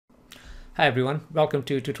Hi everyone, welcome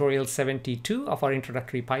to tutorial 72 of our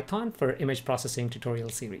introductory Python for image processing tutorial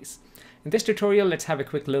series. In this tutorial, let's have a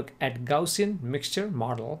quick look at Gaussian Mixture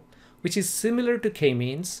Model, which is similar to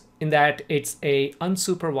k-means in that it's a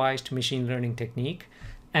unsupervised machine learning technique,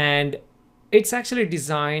 and it's actually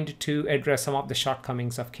designed to address some of the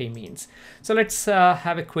shortcomings of k-means. So let's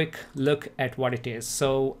have a quick look at what it is.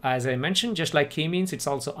 So as I mentioned, just like k-means, it's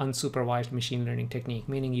also unsupervised machine learning technique,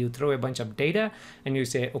 meaning you throw a bunch of data and you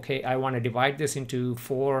say, okay, I want to divide this into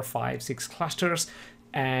 4, 5, 6 clusters,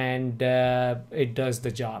 and it does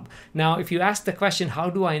the job. Now, if you ask the question, how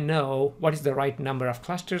do I know what is the right number of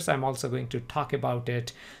clusters? I'm also going to talk about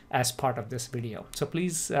it as part of this video. So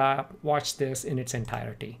please watch this in its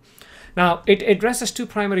entirety. Now, it addresses two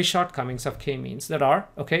primary shortcomings of k-means that are,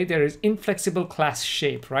 okay, there is inflexible class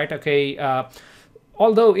shape, right? Okay,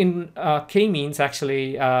 although in k-means,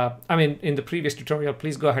 actually, I mean, in the previous tutorial,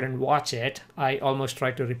 please go ahead and watch it. I almost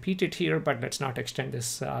tried to repeat it here, but let's not extend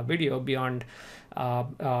this video beyond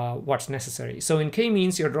what's necessary. So in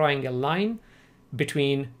k-means, you're drawing a line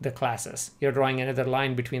between the classes. You're drawing another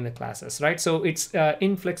line between the classes, right? So it's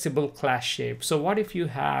inflexible class shape. So what if you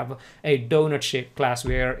have a donut shaped class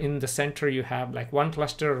where in the center you have like one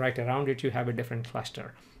cluster, right around it you have a different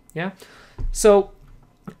cluster? Yeah. So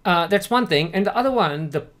that's one thing. And the other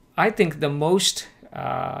one, I think the most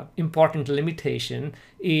important limitation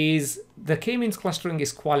is the k-means clustering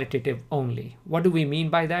is qualitative only. What do we mean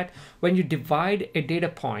by that? When you divide a data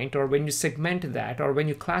point, or when you segment that, or when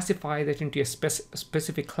you classify that into a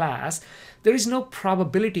specific class, there is no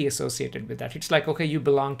probability associated with that. It's like, okay, you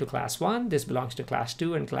belong to class 1, this belongs to class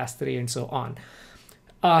 2 and class 3 and so on.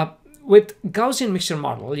 With Gaussian mixture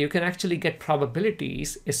model, you can actually get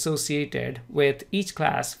probabilities associated with each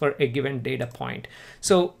class for a given data point.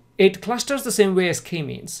 So it clusters the same way as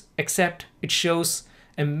k-means, except it shows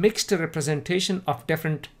a mixed representation of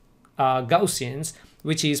different Gaussians,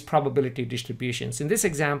 which is probability distributions. In this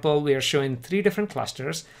example, we are showing 3 different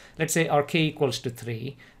clusters. Let's say our k equals to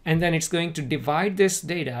 3, and then it's going to divide this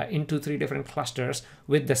data into 3 different clusters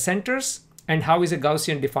with the centers. And how is a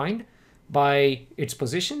Gaussian defined? By its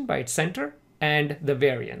position, by its center, and the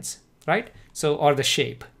variance, right? So, or the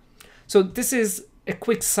shape. So this is a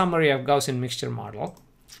quick summary of Gaussian mixture model.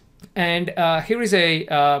 And here is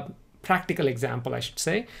a practical example, I should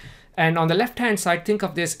say. And on the left-hand side, think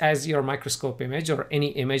of this as your microscope image, or any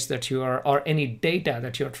image that you are, or any data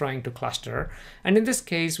that you're trying to cluster. And in this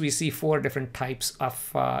case, we see 4 different types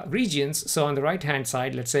of regions. So on the right-hand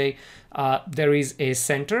side, let's say there is a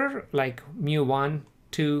center like mu1,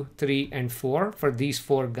 2, 3, and 4 for these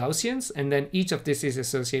 4 Gaussians, and then each of this is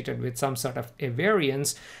associated with some sort of a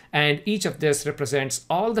variance, and each of this represents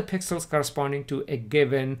all the pixels corresponding to a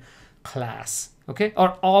given class, okay,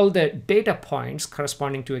 or all the data points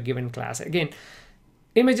corresponding to a given class. Again,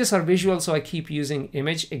 images are visual, so I keep using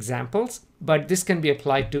image examples, but this can be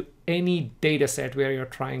applied to any data set where you're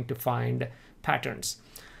trying to find patterns.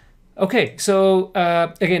 Okay, so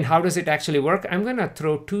again, how does it actually work? I'm going to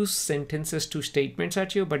throw 2 sentences, 2 statements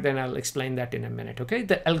at you, but then I'll explain that in a minute. Okay,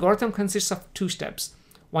 the algorithm consists of 2 steps.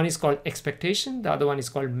 One is called expectation, the other one is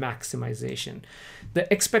called maximization.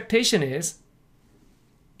 The expectation is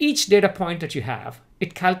each data point that you have,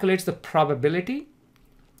 it calculates the probability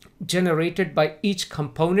generated by each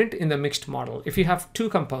component in the mixed model. If you have 2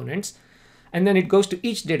 components, and then it goes to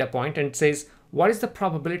each data point and says, what is the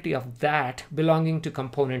probability of that belonging to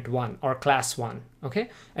component 1 or class 1, okay?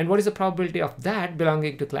 And what is the probability of that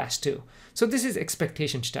belonging to class 2? So this is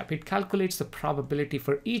expectation step. It calculates the probability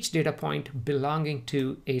for each data point belonging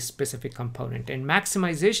to a specific component. And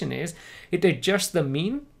maximization is it adjusts the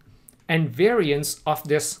mean and variance of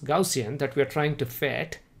this Gaussian that we're trying to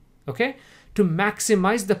fit, okay, to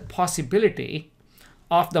maximize the possibility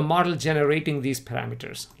of the model generating these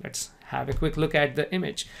parameters. Let's have a quick look at the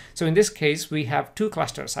image. So in this case, we have 2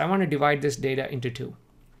 clusters. I want to divide this data into 2.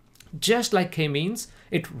 Just like k-means,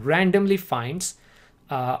 it randomly finds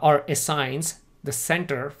or assigns the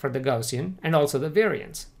center for the Gaussian and also the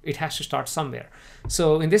variance. It has to start somewhere.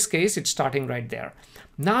 So in this case, it's starting right there.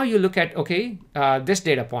 Now you look at, okay, this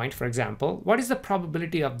data point, for example, what is the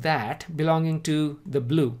probability of that belonging to the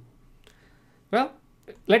blue? Well,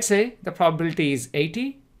 let's say the probability is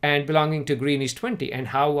 80 and belonging to green is 20. And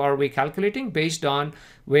how are we calculating? Based on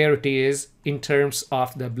where it is in terms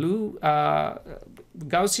of the blue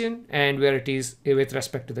Gaussian and where it is with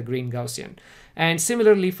respect to the green Gaussian. And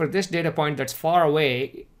similarly for this data point that's far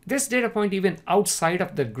away, this data point even outside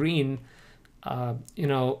of the green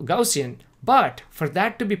Gaussian, but for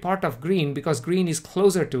that to be part of green, because green is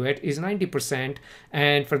closer to it, is 90%,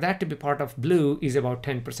 and for that to be part of blue is about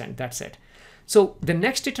 10%. That's it. So the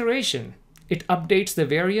next iteration it updates the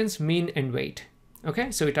variance, mean, and weight.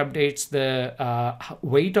 Okay, so it updates the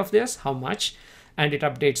weight of this, how much, and it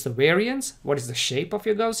updates the variance, what is the shape of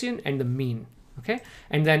your Gaussian, and the mean. Okay,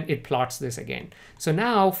 and then it plots this again. So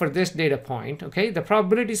now for this data point, okay, the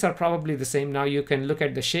probabilities are probably the same. Now you can look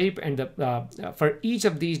at the shape, and the for each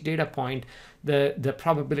of these data point, the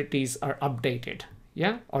probabilities are updated,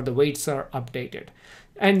 yeah, or the weights are updated.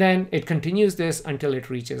 And then it continues this until it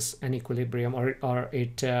reaches an equilibrium, or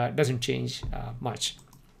it doesn't change much.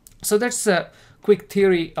 So that's a quick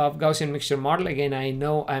theory of Gaussian mixture model. Again, I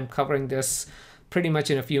know I'm covering this pretty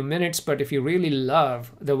much in a few minutes, but if you really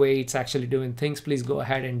love the way it's actually doing things, please go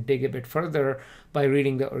ahead and dig a bit further by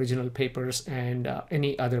reading the original papers and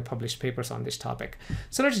any other published papers on this topic.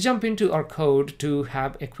 So let's jump into our code to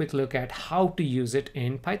have a quick look at how to use it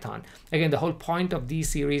in Python. Again, the whole point of these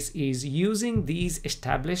series is using these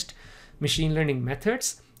established machine learning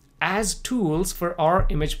methods as tools for our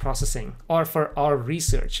image processing or for our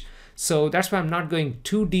research. So that's why I'm not going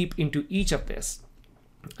too deep into each of this.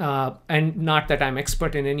 And not that I'm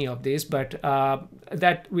expert in any of these, but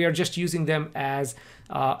that we are just using them as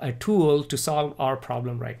a tool to solve our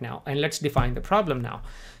problem right now. And let's define the problem now.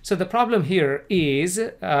 So the problem here is,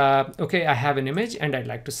 okay, I have an image and I'd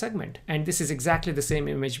like to segment. And this is exactly the same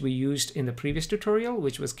image we used in the previous tutorial,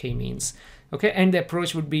 which was k-means. Okay, and the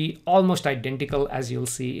approach would be almost identical, as you'll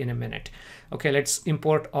see in a minute. Okay, let's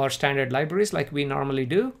import our standard libraries like we normally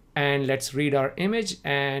do. And let's read our image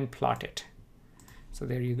and plot it. So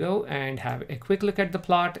there you go, and have a quick look at the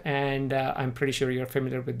plot. And I'm pretty sure you're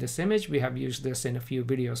familiar with this image. We have used this in a few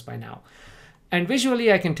videos by now. And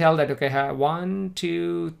visually, I can tell that, okay, I have 1,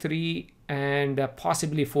 2, 3, and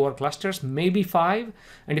possibly 4 clusters, maybe 5.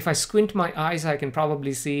 And if I squint my eyes, I can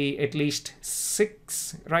probably see at least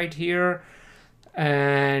 6 right here.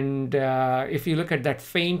 And if you look at that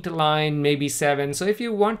faint line, maybe 7. So if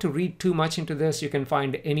you want to read too much into this, you can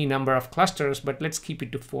find any number of clusters, but let's keep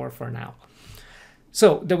it to 4 for now.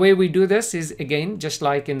 So the way we do this is, again, just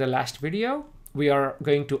like in the last video, we are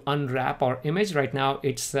going to unwrap our image. Right now,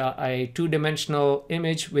 it's a 2-dimensional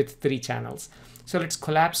image with 3 channels. So let's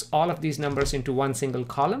collapse all of these numbers into one single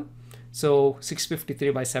column. So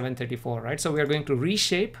 653 by 734, right? So we are going to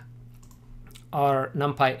reshape our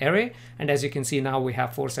NumPy array. And as you can see now, we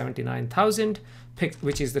have 479,000,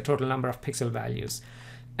 which is the total number of pixel values.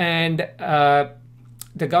 And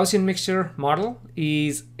the Gaussian mixture model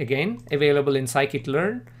is, again, available in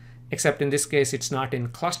scikit-learn, except in this case, it's not in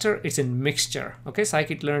cluster, it's in mixture. Okay,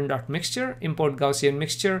 scikit-learn.mixture, import Gaussian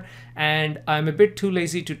mixture. And I'm a bit too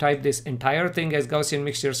lazy to type this entire thing as Gaussian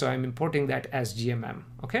mixture, so I'm importing that as GMM.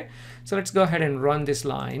 Okay, so let's go ahead and run this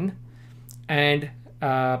line. And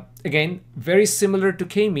again, very similar to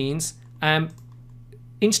k-means, I'm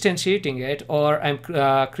instantiating it, or I'm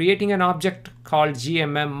creating an object called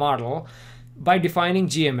GMM model by defining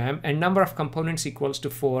GMM, and number of components equals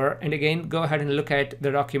to 4. And again, go ahead and look at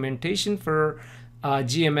the documentation for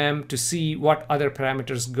GMM to see what other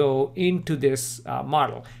parameters go into this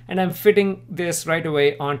model. And I'm fitting this right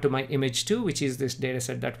away onto my image 2, which is this data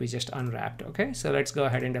set that we just unwrapped. Okay, so let's go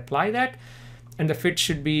ahead and apply that. And the fit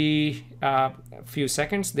should be a few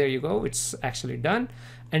seconds. There you go, it's actually done.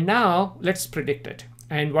 And now let's predict it.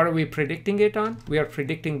 And what are we predicting it on? We are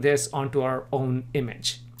predicting this onto our own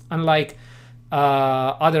image. Unlike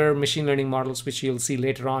other machine learning models, which you'll see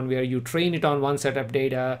later on, where you train it on one set of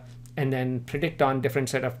data and then predict on different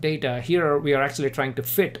set of data. Here, we are actually trying to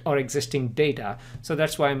fit our existing data. So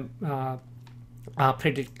that's why I'm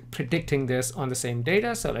predicting this on the same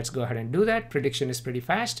data. So let's go ahead and do that. Prediction is pretty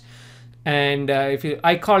fast. And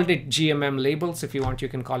I called it GMM labels. If you want, you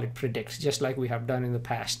can call it predict, just like we have done in the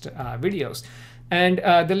past videos. And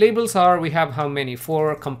the labels are, we have how many?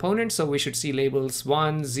 4 components. So we should see labels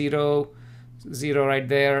 1, 0, 0 right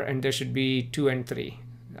there, and there should be 2 and 3.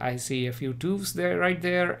 I see a few 2s there, right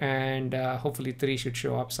there, and hopefully 3 should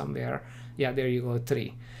show up somewhere. Yeah, there you go,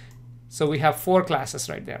 3. So we have 4 classes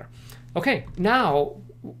right there. Okay, now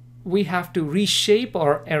we have to reshape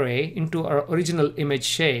our array into our original image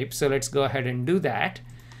shape. So let's go ahead and do that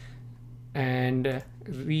and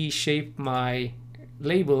reshape my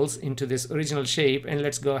labels into this original shape, and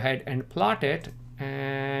let's go ahead and plot it.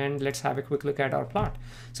 And let's have a quick look at our plot.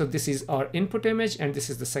 So this is our input image, and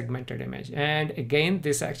this is the segmented image. And again,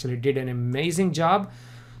 this actually did an amazing job.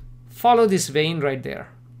 Follow this vein right there.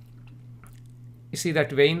 You see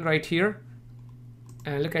that vein right here?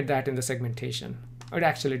 And look at that in the segmentation. It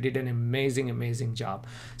actually did an amazing, amazing job.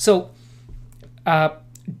 So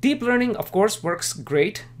deep learning, of course, works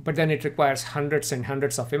great but then it requires hundreds and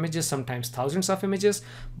hundreds of images, sometimes thousands of images.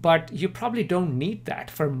 But you probably don't need that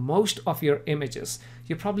for most of your images.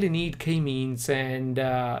 You probably need k-means and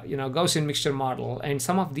Gaussian mixture model and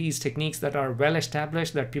some of these techniques that are well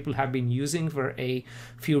established that people have been using for a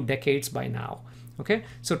few decades by now. Okay,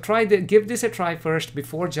 so give this a try first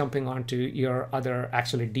before jumping onto your other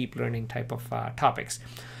actually deep learning type of topics.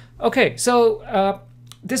 Okay, so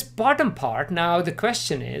this bottom part, now the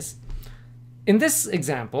question is, in this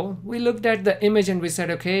example, we looked at the image and we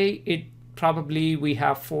said, okay, we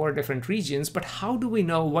have 4 different regions, but how do we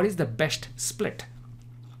know what is the best split?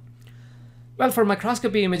 Well, for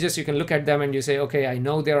microscopy images, you can look at them and you say, okay, I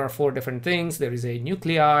know there are 4 different things. There is a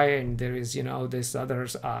nuclei, and there is, this other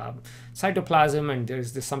cytoplasm, and there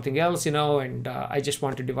is this something else, and I just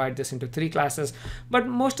want to divide this into 3 classes. But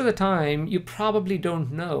most of the time, you probably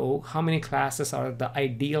don't know how many classes are the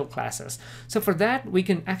ideal classes. So for that, we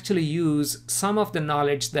can actually use some of the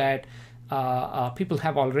knowledge that people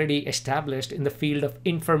have already established in the field of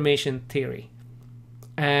information theory.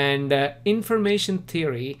 And information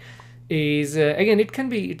theory is again, it can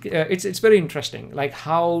be it's very interesting, like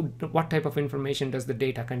what type of information does the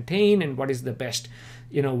data contain and what is the best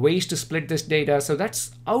ways to split this data. So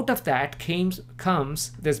that's out of that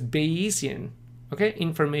comes this Bayesian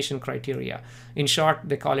information criteria. In short,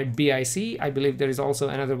 they call it BIC. I believe there is also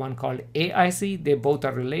another one called AIC. They both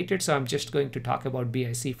are related, so I'm just going to talk about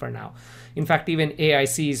BIC for now. In fact, even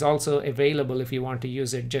AIC is also available if you want to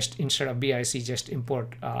use it. Just instead of BIC, just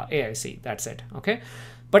import AIC. That's it. Okay.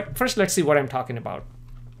 But first, let's see what I'm talking about.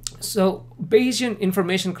 So Bayesian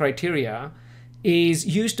information criteria is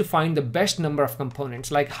used to find the best number of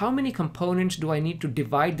components. Like, how many components do I need to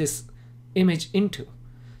divide this image into?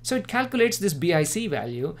 So it calculates this BIC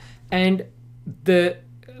value, and the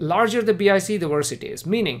larger the BIC, the worse it is.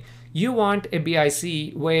 Meaning, you want a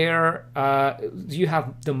BIC where you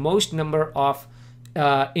have the most number of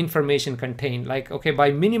information contained. Like, okay,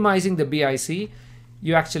 by minimizing the BIC,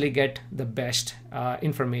 you actually get the best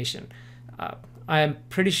information. I am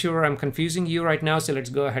pretty sure I'm confusing you right now, so let's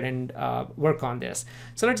go ahead and work on this.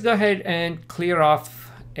 So let's go ahead and clear off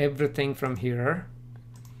everything from here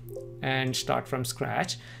and start from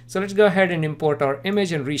scratch. So let's go ahead and import our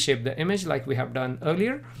image and reshape the image like we have done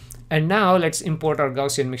earlier. And now let's import our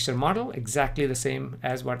Gaussian mixture model, exactly the same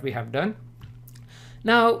as what we have done.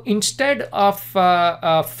 Now, instead of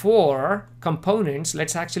 4 components,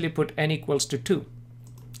 let's actually put n equals to 2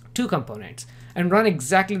 components, and run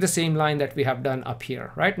exactly the same line that we have done up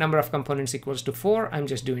here, right? Number of components equals to 4. I'm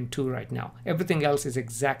just doing 2 right now. Everything else is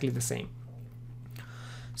exactly the same.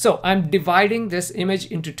 So I'm dividing this image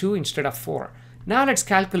into 2 instead of 4. Now let's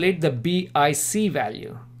calculate the BIC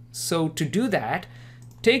value. So to do that,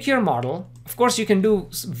 take your model. Of course, you can do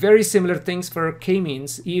very similar things for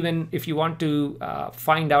k-means, even if you want to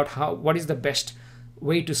find out what is the best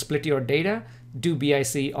way to split your data. Do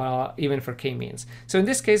BIC even for k-means. So in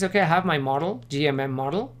this case, okay, I have my model, GMM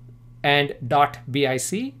model, and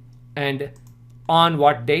 .bic, and on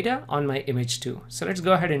what data? On my image 2. So let's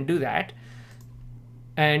go ahead and do that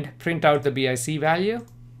and print out the BIC value,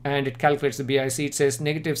 and it calculates the BIC. It says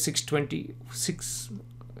negative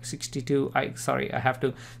 662. Sorry, I have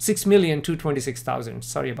to 6,226,000.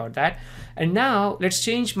 Sorry about that. And now let's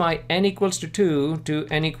change my n equals to 2 to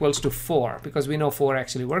n equals to 4, because we know 4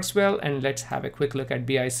 actually works well. And let's have a quick look at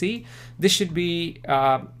BIC. This should be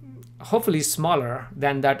hopefully smaller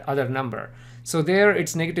than that other number. So there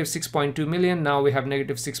it's negative 6.2 million. Now we have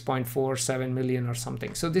negative 6.47 million or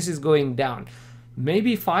something. So this is going down.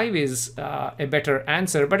 Maybe 5 is a better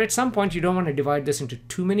answer, but at some point you don't want to divide this into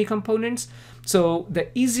too many components. So the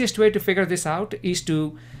easiest way to figure this out is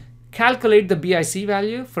to calculate the BIC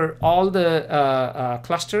value for all the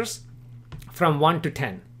clusters from 1 to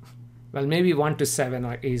 10. Well, maybe 1 to 7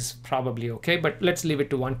 is probably okay, but let's leave it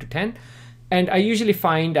to 1 to 10. And I usually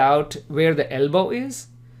find out where the elbow is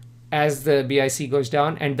as the BIC goes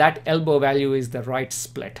down, and that elbow value is the right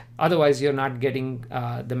split. Otherwise, you're not getting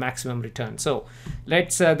the maximum return. So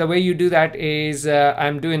let's the way you do that is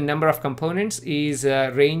I'm doing number of components is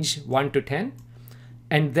range 1 to 10,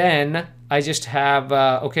 and then I just have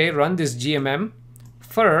run this GMM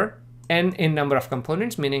for n in number of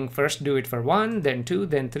components, meaning first do it for 1, then 2,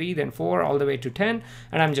 then 3, then 4, all the way to 10,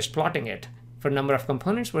 and I'm just plotting it for number of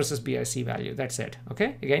components versus BIC value. That's it.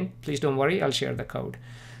 Okay. Again, please don't worry. I'll share the code.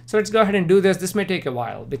 So let's go ahead and do this. This may take a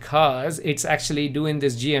while because it's actually doing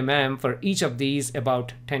this GMM for each of these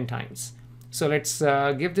about 10 times. So let's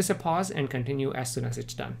give this a pause and continue as soon as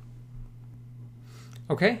it's done.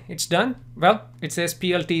 Okay, it's done. Well, it says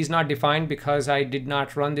PLT is not defined because I did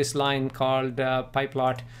not run this line called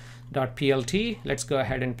pyplot .plt. Let's go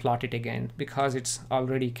ahead and plot it again because it's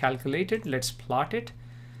already calculated. Let's plot it,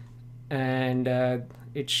 and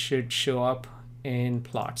it should show up in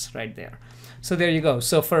plots right there. So there you go.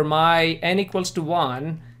 So for my n equals to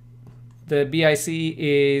 1, the BIC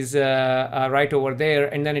is right over there,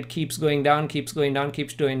 and then it keeps going down, keeps going down,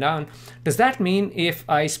 keeps going down. Does that mean if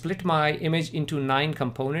I split my image into 9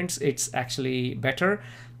 components, it's actually better?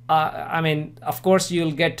 I mean, of course,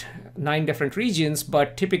 you'll get 9 different regions,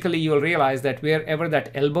 but typically you'll realize that wherever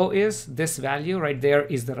that elbow is, this value right there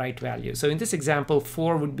is the right value. So in this example,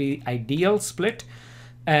 4 would be ideal split.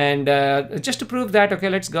 And just to prove that, okay,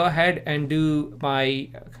 let's go ahead and do my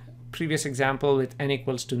previous example with n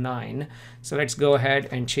equals to 9. So let's go ahead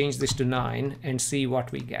and change this to 9 and see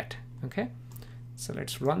what we get. Okay, so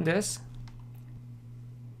let's run this.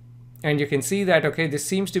 And you can see that, okay, this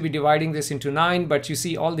seems to be dividing this into 9, but you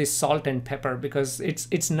see all this salt and pepper because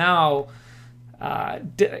it's now,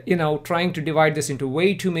 you know, trying to divide this into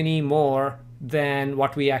way too many more than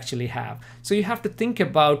what we actually have. So you have to think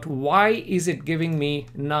about, why is it giving me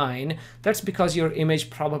 9? That's because your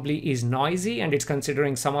image probably is noisy and it's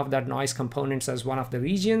considering some of that noise components as one of the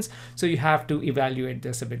regions. So you have to evaluate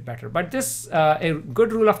this a bit better. But this, a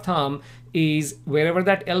good rule of thumb is wherever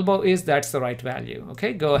that elbow is, that's the right value.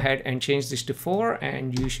 Okay, go ahead and change this to 4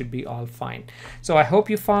 and you should be all fine. So I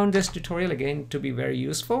hope you found this tutorial again to be very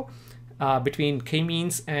useful. Between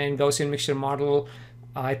k-means and Gaussian mixture model,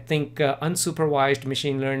 I think unsupervised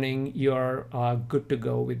machine learning, you're good to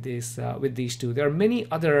go with these two. There are many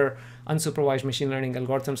other unsupervised machine learning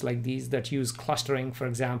algorithms like these that use clustering, for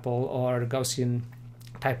example, or Gaussian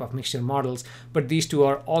type of mixture models, but these two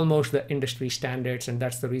are almost the industry standards, and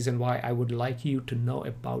that's the reason why I would like you to know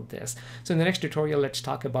about this. So in the next tutorial, let's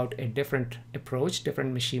talk about a different approach,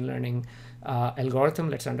 different machine learning algorithm.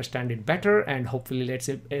 Let's understand it better, and hopefully let's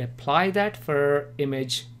apply that for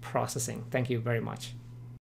image processing. Thank you very much.